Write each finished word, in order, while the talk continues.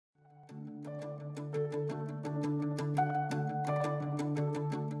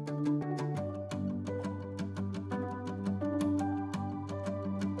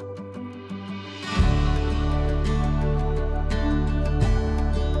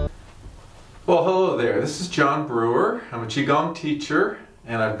Well, hello there. This is John Brewer. I'm a Qigong teacher,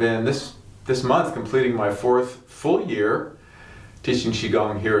 and I've been this month completing my 4th full year teaching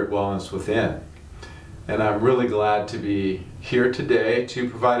Qigong here at Wellness Within. And I'm really glad to be here today to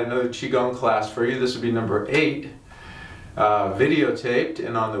provide another Qigong class for you. This will be number 8, videotaped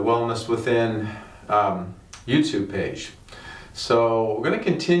and on the Wellness Within YouTube page. So we're going to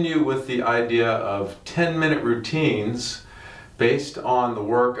continue with the idea of 10-minute routines based on the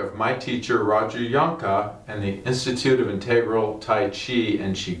work of my teacher Roger Yonka and the Institute of Integral Tai Chi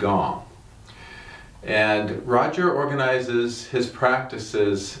and Qigong. And Roger organizes his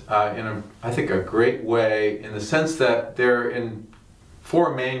practices in I think a great way, in the sense that they're in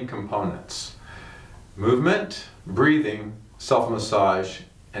 4 main components: movement, breathing, self-massage,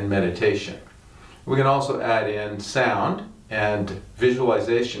 and meditation. We can also add in sound and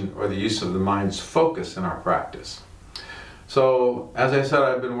visualization, or the use of the mind's focus in our practice. So, as I said,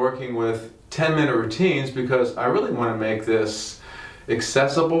 I've been working with 10-minute routines because I really want to make this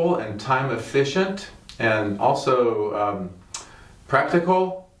accessible and time efficient, and also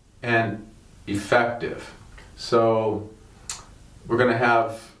practical and effective. So we're going to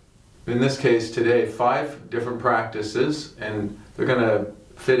have, in this case today, 5 different practices, and they're going to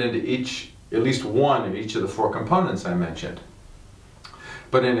fit into at least one of each of the 4 components I mentioned.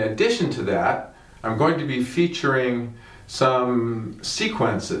 But in addition to that, I'm going to be featuring some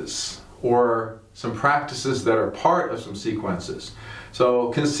sequences or some practices that are part of some sequences.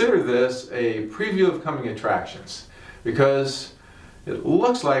 So consider this a preview of coming attractions, because it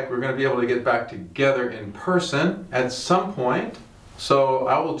looks like we're going to be able to get back together in person at some point. So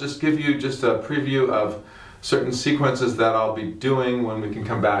I will just give you just a preview of certain sequences that I'll be doing when we can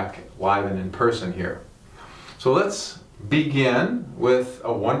come back live and in person here. So let's begin with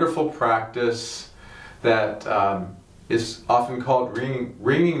a wonderful practice that is often called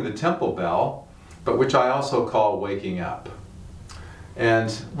ringing the temple bell, but which I also call waking up. And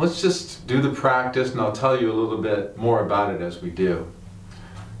let's just do the practice, and I'll tell you a little bit more about it as we do.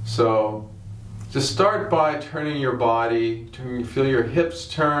 So just start by turning your body, feel your hips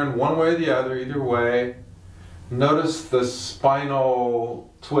turn one way or the other, either way. Notice the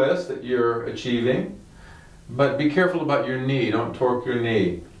spinal twist that you're achieving, but be careful about your knee, don't torque your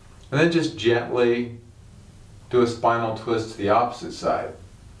knee. And then just gently do a spinal twist to the opposite side.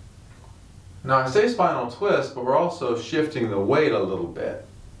 Now I say spinal twist, but we're also shifting the weight a little bit,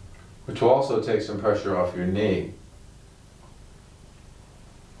 which will also take some pressure off your knee.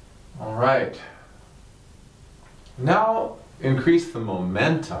 All right. Now increase the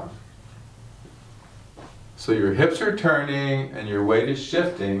momentum. So your hips are turning and your weight is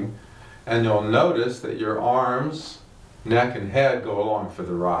shifting, and you'll notice that your arms, neck, and head go along for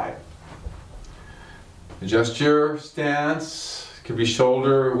the ride. Adjust your stance. It could be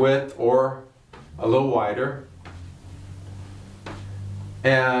shoulder width or a little wider.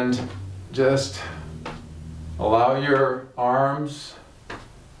 And just allow your arms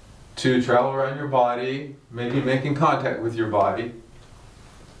to travel around your body, maybe making contact with your body.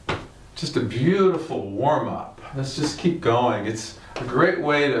 Just a beautiful warm-up. Let's just keep going. It's a great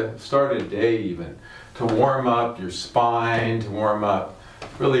way to start a day, even to warm up your spine, to warm up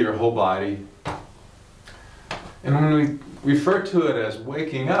really your whole body. And when we refer to it as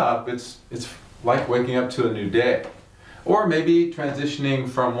waking up, it's like waking up to a new day, or maybe transitioning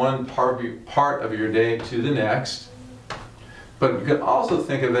from one part of your day to the next. But we could also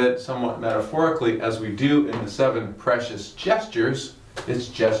think of it somewhat metaphorically, as we do in the 7 precious gestures. It's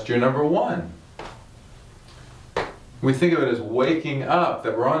gesture number 1. We think of it as waking up,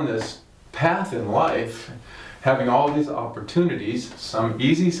 that we're on this path in life, having all these opportunities, some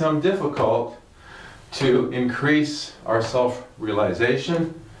easy, some difficult, to increase our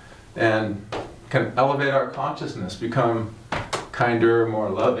self-realization and can elevate our consciousness, become kinder, more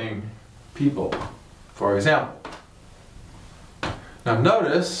loving people, for example. Now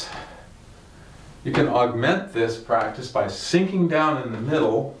notice, you can augment this practice by sinking down in the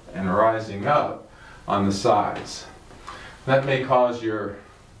middle and rising up on the sides. That may cause your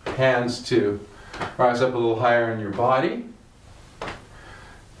hands to rise up a little higher in your body.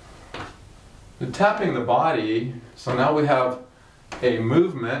 And tapping the body, so now we have a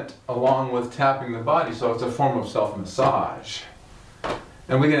movement along with tapping the body, so it's a form of self-massage.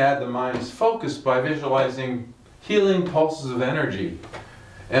 And we can add the mind's focus by visualizing healing pulses of energy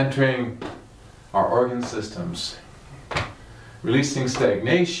entering our organ systems, releasing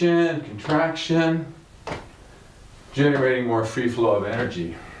stagnation, contraction, generating more free flow of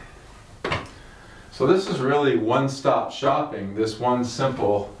energy. So this is really one-stop shopping, this one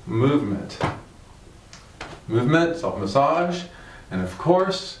simple movement. Movement, self-massage, and of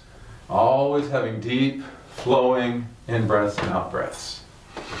course, Always having deep, flowing in-breaths and out-breaths.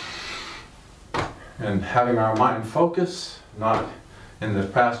 And having our mind focus, not in the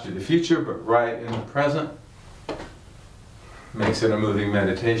past or the future, but right in the present, makes it a moving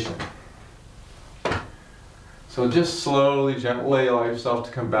meditation. So just slowly, gently allow yourself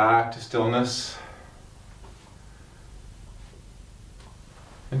to come back to stillness.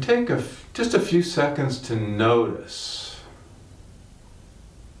 And take just a few seconds to notice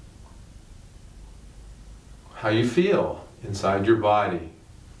how you feel inside your body.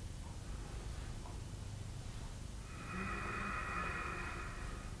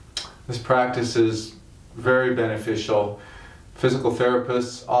 This practice is very beneficial. Physical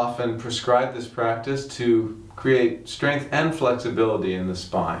therapists often prescribe this practice to create strength and flexibility in the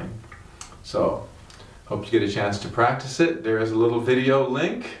spine. So, hope you get a chance to practice it. There is a little video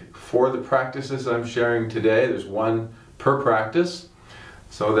link for the practices I'm sharing today. There's one per practice,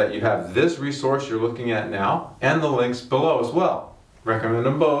 so that you have this resource you're looking at now and the links below as well. Recommend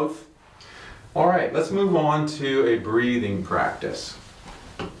them both. All right, let's move on to a breathing practice.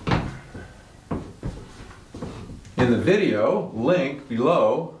 In the video link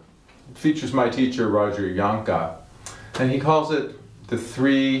below, it features my teacher Roger Yanka, and he calls it the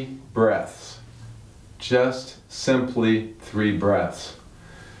 3 breaths. Just simply 3 breaths.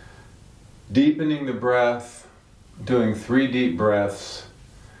 Deepening the breath, doing 3 deep breaths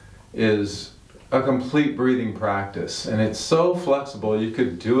is a complete breathing practice, and it's so flexible. You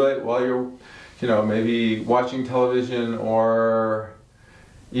could do it while you're, maybe watching television or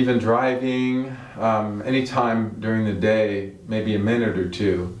even driving, anytime during the day, maybe a minute or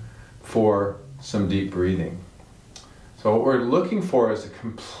two for some deep breathing. So what we're looking for is a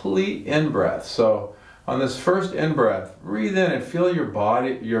complete in-breath. So on this first in-breath, breathe in and feel your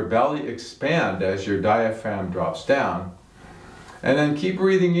belly expand as your diaphragm drops down. And then keep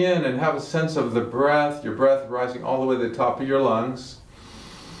breathing in and have a sense of your breath rising all the way to the top of your lungs.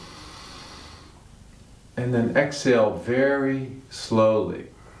 And then exhale very slowly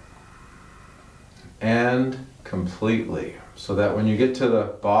and completely, so that when you get to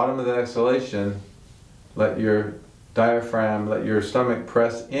the bottom of the exhalation, let your diaphragm, let your stomach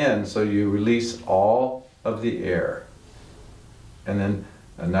press in so you release all of the air. And then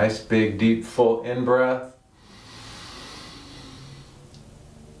a nice big deep full in-breath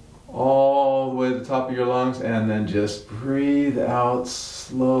all the way to the top of your lungs, and then just breathe out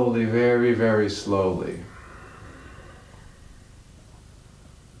slowly, very, very slowly.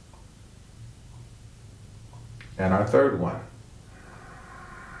 And our third one.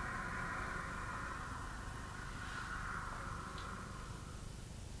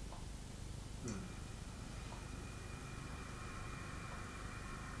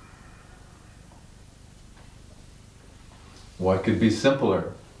 What could be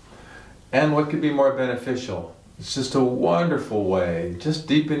simpler? And what could be more beneficial? It's just a wonderful way, just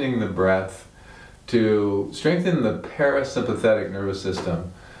deepening the breath to strengthen the parasympathetic nervous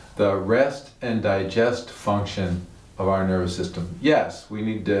system, the rest and digest function of our nervous system. Yes, we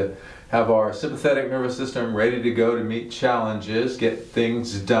need to have our sympathetic nervous system ready to go to meet challenges, get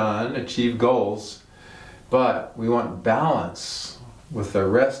things done, achieve goals, but we want balance with the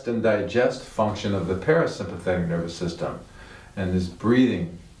rest and digest function of the parasympathetic nervous system. And this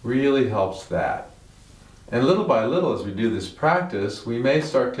breathing really helps that. And little by little, as we do this practice, we may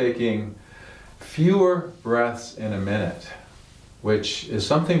start taking fewer breaths in a minute, which is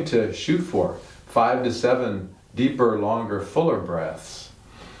something to shoot for. 5 to 7 deeper, longer, fuller breaths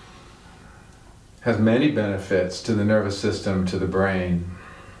has many benefits to the nervous system, to the brain,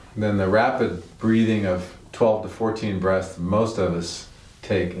 than the rapid breathing of 12 to 14 breaths most of us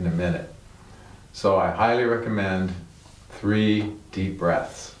take in a minute. So I highly recommend 3 deep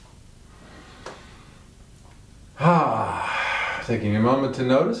breaths. Taking a moment to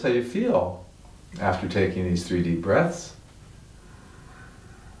notice how you feel after taking these 3 deep breaths.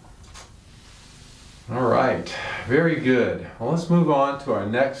 All right, very good. Well, let's move on to our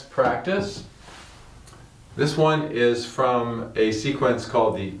next practice. This one is from a sequence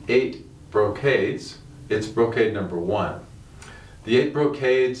called the 8 brocades. It's brocade number 1. The 8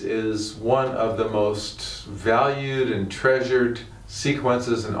 brocades is one of the most valued and treasured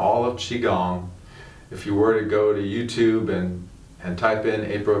sequences in all of Qigong. If you were to go to YouTube and type in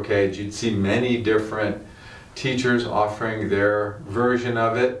 8 brocades, you'd see many different teachers offering their version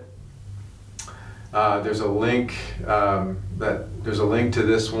of it. There's a link to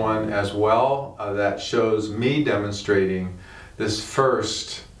this one as well that shows me demonstrating this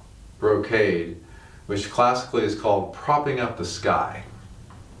first brocade, which classically is called propping up the sky.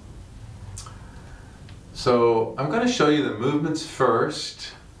 So I'm going to show you the movements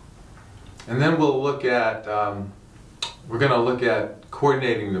first, And then we'll look at, we're going to look at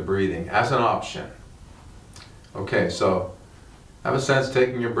coordinating the breathing as an option. Okay, so have a sense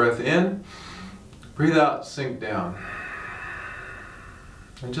taking your breath in, breathe out, sink down.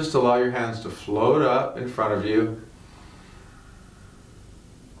 And just allow your hands to float up in front of you.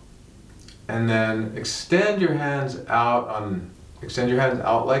 And then extend your hands out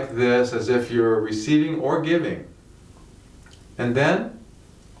like this, as if you're receiving or giving. And then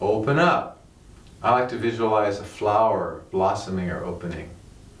open up. I like to visualize a flower blossoming or opening.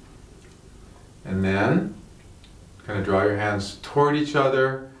 And then kind of draw your hands toward each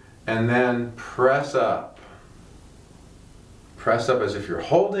other and then press up. Press up as if you're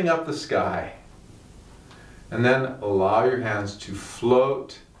holding up the sky. And then allow your hands to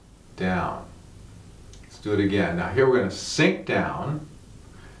float down. Let's do it again. Now here we're going to sink down,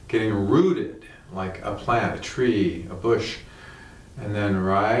 getting rooted like a plant, a tree, a bush. And then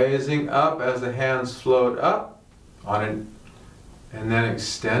rising up as the hands float up on it, and then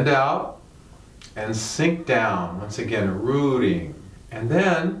extend out and sink down. Once again, rooting. And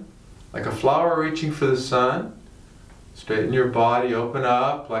then, like a flower reaching for the sun, straighten your body, open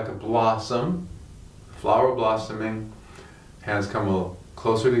up like a blossom, flower blossoming. Hands come a little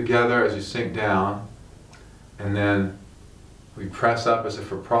closer together as you sink down. And then we press up as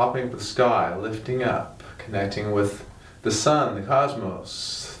if we're propping up the sky, lifting up, connecting with the sun, the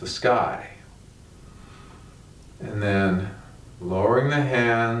cosmos, the sky. And then lowering the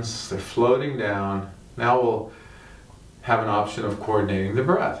hands, they're floating down. Now we'll have an option of coordinating the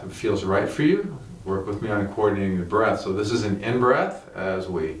breath. If it feels right for you, work with me on coordinating the breath. So this is an in-breath as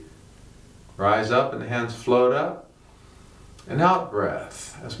we rise up and the hands float up. An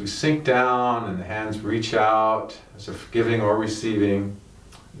out-breath as we sink down and the hands reach out as if giving or receiving.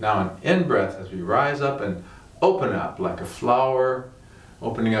 Now an in-breath as we rise up and open up like a flower,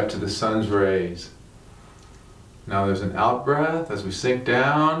 opening up to the sun's rays. Now there's an out-breath as we sink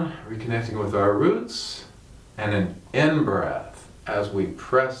down, reconnecting with our roots, and an in-breath as we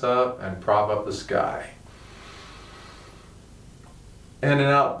press up and prop up the sky. And an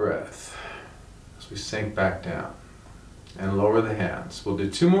out-breath as we sink back down and lower the hands. We'll do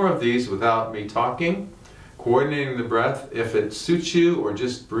 2 more of these without me talking, coordinating the breath if it suits you, or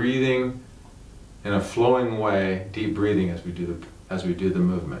just breathing in a flowing way, deep breathing as we do the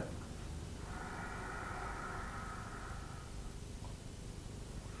movement.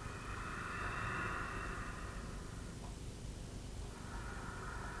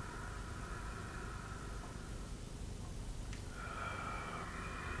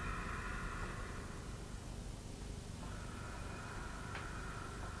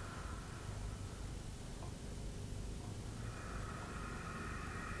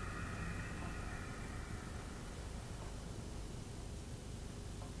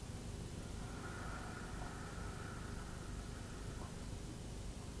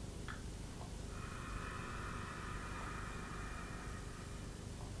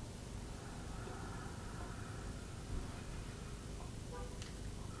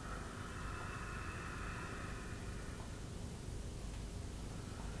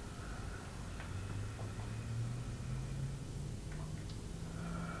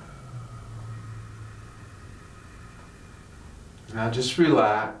 Now just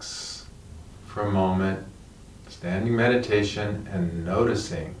relax for a moment, standing meditation and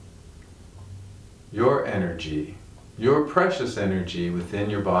noticing your energy, your precious energy within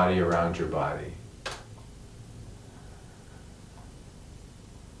your body, around your body.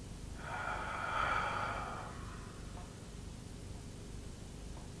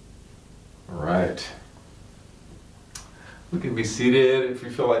 All right. We can be seated if you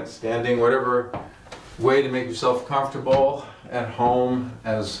feel like standing, whatever way to make yourself comfortable at home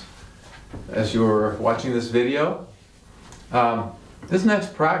as you're watching this video. This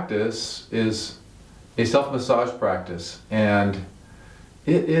next practice is a self-massage practice, and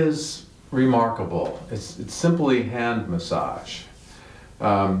it is remarkable. It's simply hand massage.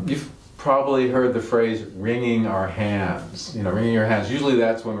 You've probably heard the phrase wringing our hands. You know, wringing your hands. Usually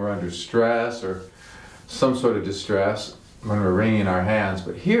that's when we're under stress or some sort of distress, when we're wringing our hands.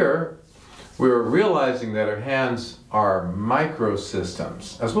 But here, we're realizing that our hands are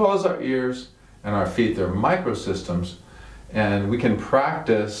microsystems, as well as our ears and our feet. They're microsystems, and we can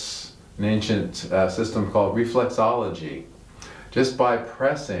practice an ancient system called reflexology just by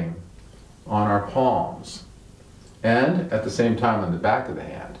pressing on our palms and at the same time on the back of the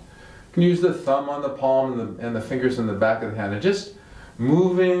hand. You can use the thumb on the palm and the fingers in the back of the hand, and just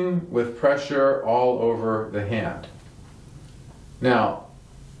moving with pressure all over the hand. Now,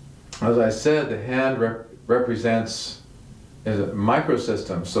 as I said, the hand represents is a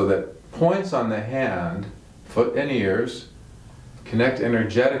microsystem, so that points on the hand, foot and ears connect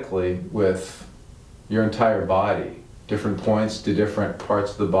energetically with your entire body. Different points to different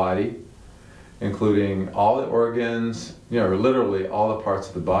parts of the body, including all the organs, literally all the parts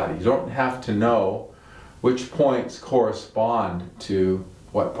of the body. You don't have to know which points correspond to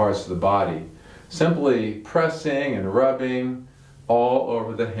what parts of the body. Simply pressing and rubbing all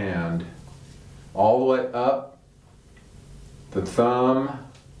over the hand, all the way up, the thumb,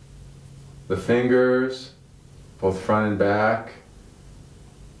 the fingers, both front and back.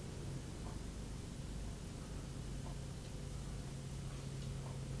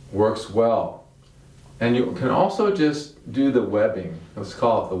 Works well. And you can also just do the webbing, let's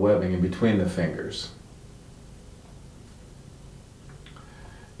call it the webbing in between the fingers.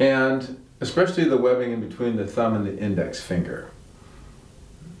 And especially the webbing in between the thumb and the index finger.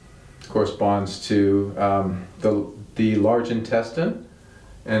 Corresponds to the large intestine,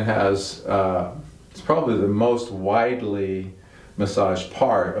 and has, it's probably the most widely massaged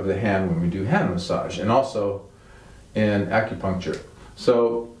part of the hand when we do hand massage, and also in acupuncture.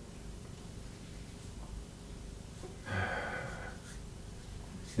 So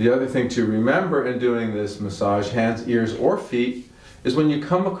the other thing to remember in doing this massage, hands, ears, or feet, is when you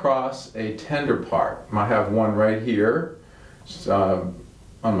come across a tender part. I have one right here, on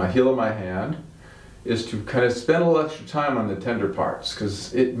my heel of my hand, is to kind of spend a little extra time on the tender parts,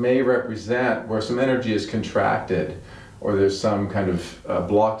 because it may represent where some energy is contracted, or there's some kind of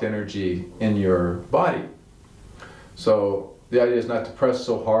blocked energy in your body. So the idea is not to press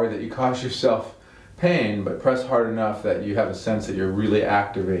so hard that you cause yourself pain, but press hard enough that you have a sense that you're really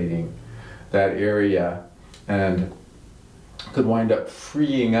activating that area, and could wind up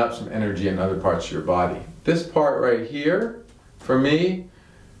freeing up some energy in other parts of your body. This part right here, for me,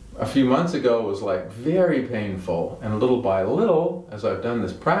 a few months ago was like very painful, and little by little, as I've done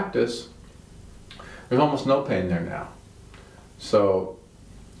this practice, there's almost no pain there now. So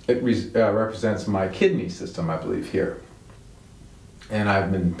it represents my kidney system, I believe, here. And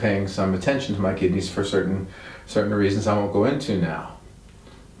I've been paying some attention to my kidneys for certain reasons I won't go into now.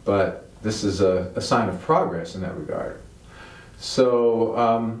 But this is a sign of progress in that regard.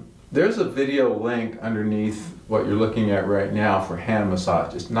 So there's a video link underneath what you're looking at right now for hand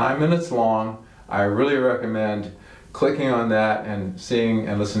massage. It's 9 minutes long. I really recommend clicking on that and seeing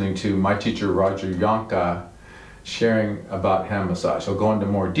and listening to my teacher Roger Yonka sharing about hand massage. He'll go into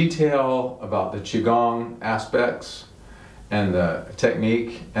more detail about the Qigong aspects and the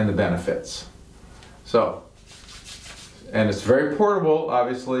technique and the benefits. So, and it's very portable,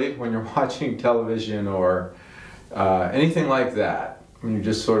 obviously, when you're watching television or anything like that. When you're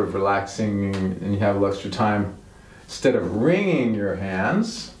just sort of relaxing and you have a little extra time, instead of wringing your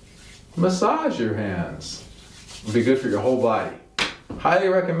hands, massage your hands. It'll be good for your whole body. Highly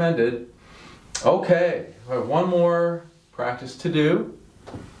recommended. Okay, I have one more practice to do.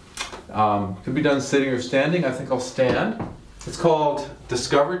 Could be done sitting or standing. I think I'll stand. It's called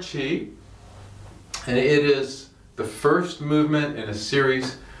Discover Qi, and it is the first movement in a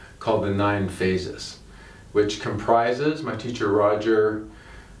series called the 9 Phases, which comprises, my teacher Roger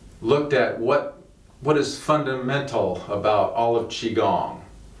looked at what is fundamental about all of Qigong,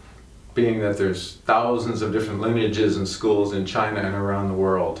 being that there's thousands of different lineages and schools in China and around the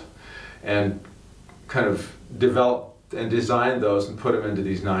world, and kind of developed and designed those and put them into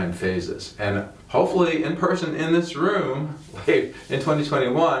these 9 phases. And hopefully in person in this room, in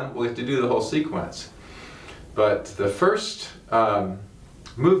 2021, we'll get to do the whole sequence. But the first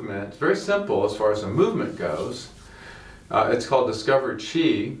movement, very simple as far as the movement goes. It's called Discover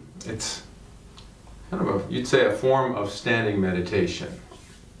Qi. It's kind of you'd say a form of standing meditation.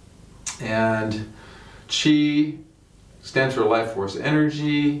 And Qi stands for life force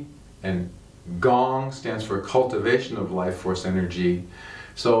energy, and Gong stands for cultivation of life force energy.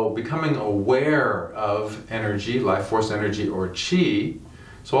 So becoming aware of energy, life force energy, or Qi,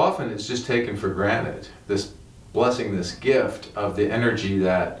 so often it's just taken for granted. This blessing, this gift of the energy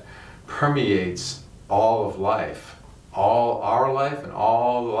that permeates all of life, all our life and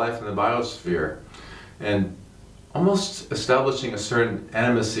all the life in the biosphere, and almost establishing a certain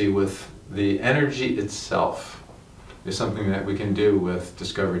intimacy with the energy itself is something that we can do with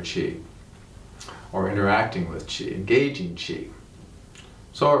Discover Qi, or interacting with Qi, engaging Qi.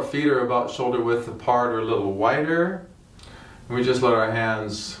 So our feet are about shoulder width apart or a little wider, and we just let our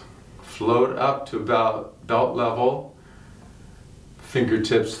hands float up to about belt level,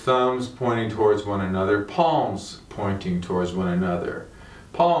 fingertips, thumbs pointing towards one another, palms pointing towards one another.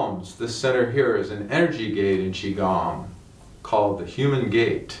 Palms, the center here is an energy gate in Qigong called the human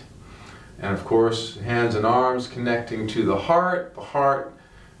gate. And of course, hands and arms connecting to the heart,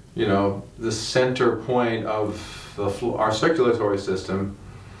 you know, the center point of our circulatory system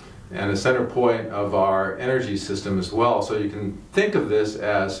and the center point of our energy system as well. So you can think of this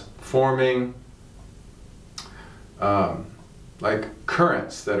as forming like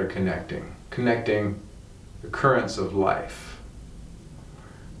currents that are connecting the currents of life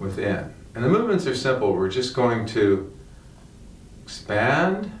within. And the movements are simple. We're just going to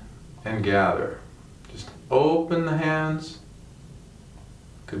expand and gather. Just open the hands.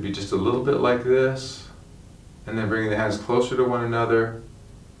 Could be just a little bit like this. And then bringing the hands closer to one another.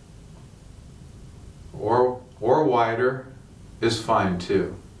 Or wider is fine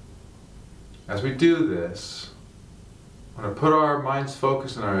too. As we do this, I want to put our mind's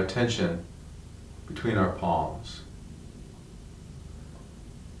focus and our attention between our palms.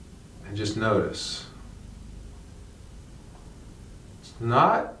 And just notice. It's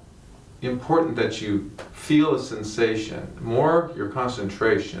not important that you feel a sensation. More, your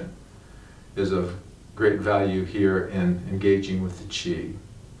concentration is of great value here in engaging with the Qi.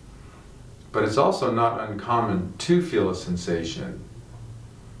 But it's also not uncommon to feel a sensation.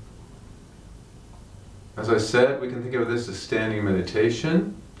 As I said, we can think of this as standing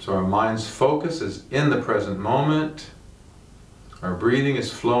meditation. So our mind's focus is in the present moment. Our breathing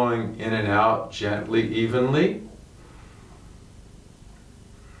is flowing in and out gently, evenly.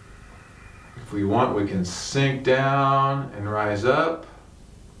 If we want, we can sink down and rise up.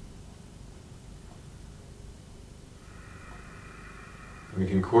 We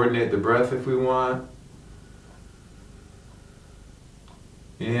can coordinate the breath if we want.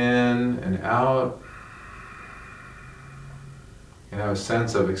 In and out. And have a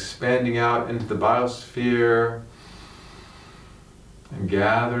sense of expanding out into the biosphere and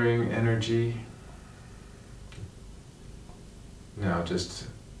gathering energy. Now just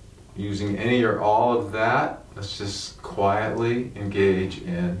using any or all of that, let's just quietly engage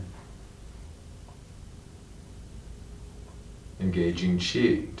in engaging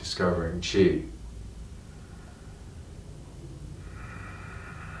Qi, discovering Qi.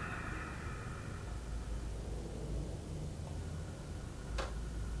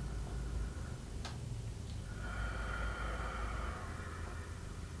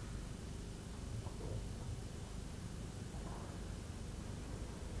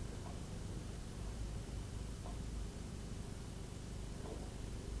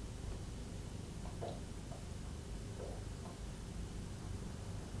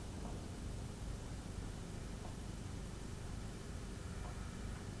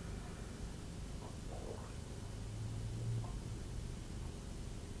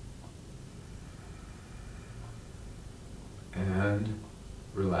 And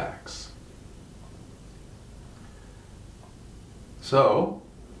relax. So,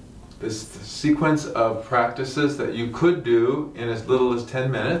 this sequence of practices that you could do in as little as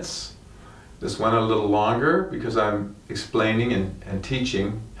 10 minutes. This went a little longer because I'm explaining and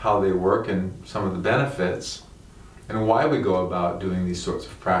teaching how they work and some of the benefits and why we go about doing these sorts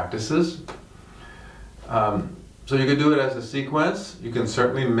of practices. So you could do it as a sequence. You can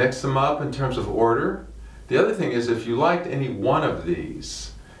certainly mix them up in terms of order. The other thing is, if you liked any one of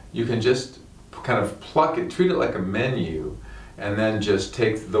these, you can just kind of pluck it, treat it like a menu, and then just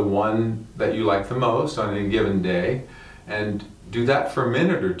take the one that you like the most on any given day and do that for a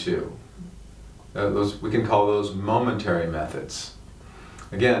minute or two. We can call those momentary methods.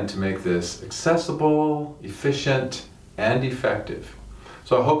 Again, to make this accessible, efficient, and effective.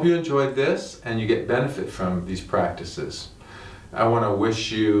 So I hope you enjoyed this and you get benefit from these practices. I want to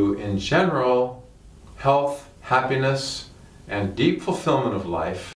wish you, in general, health, happiness, and deep fulfillment of life.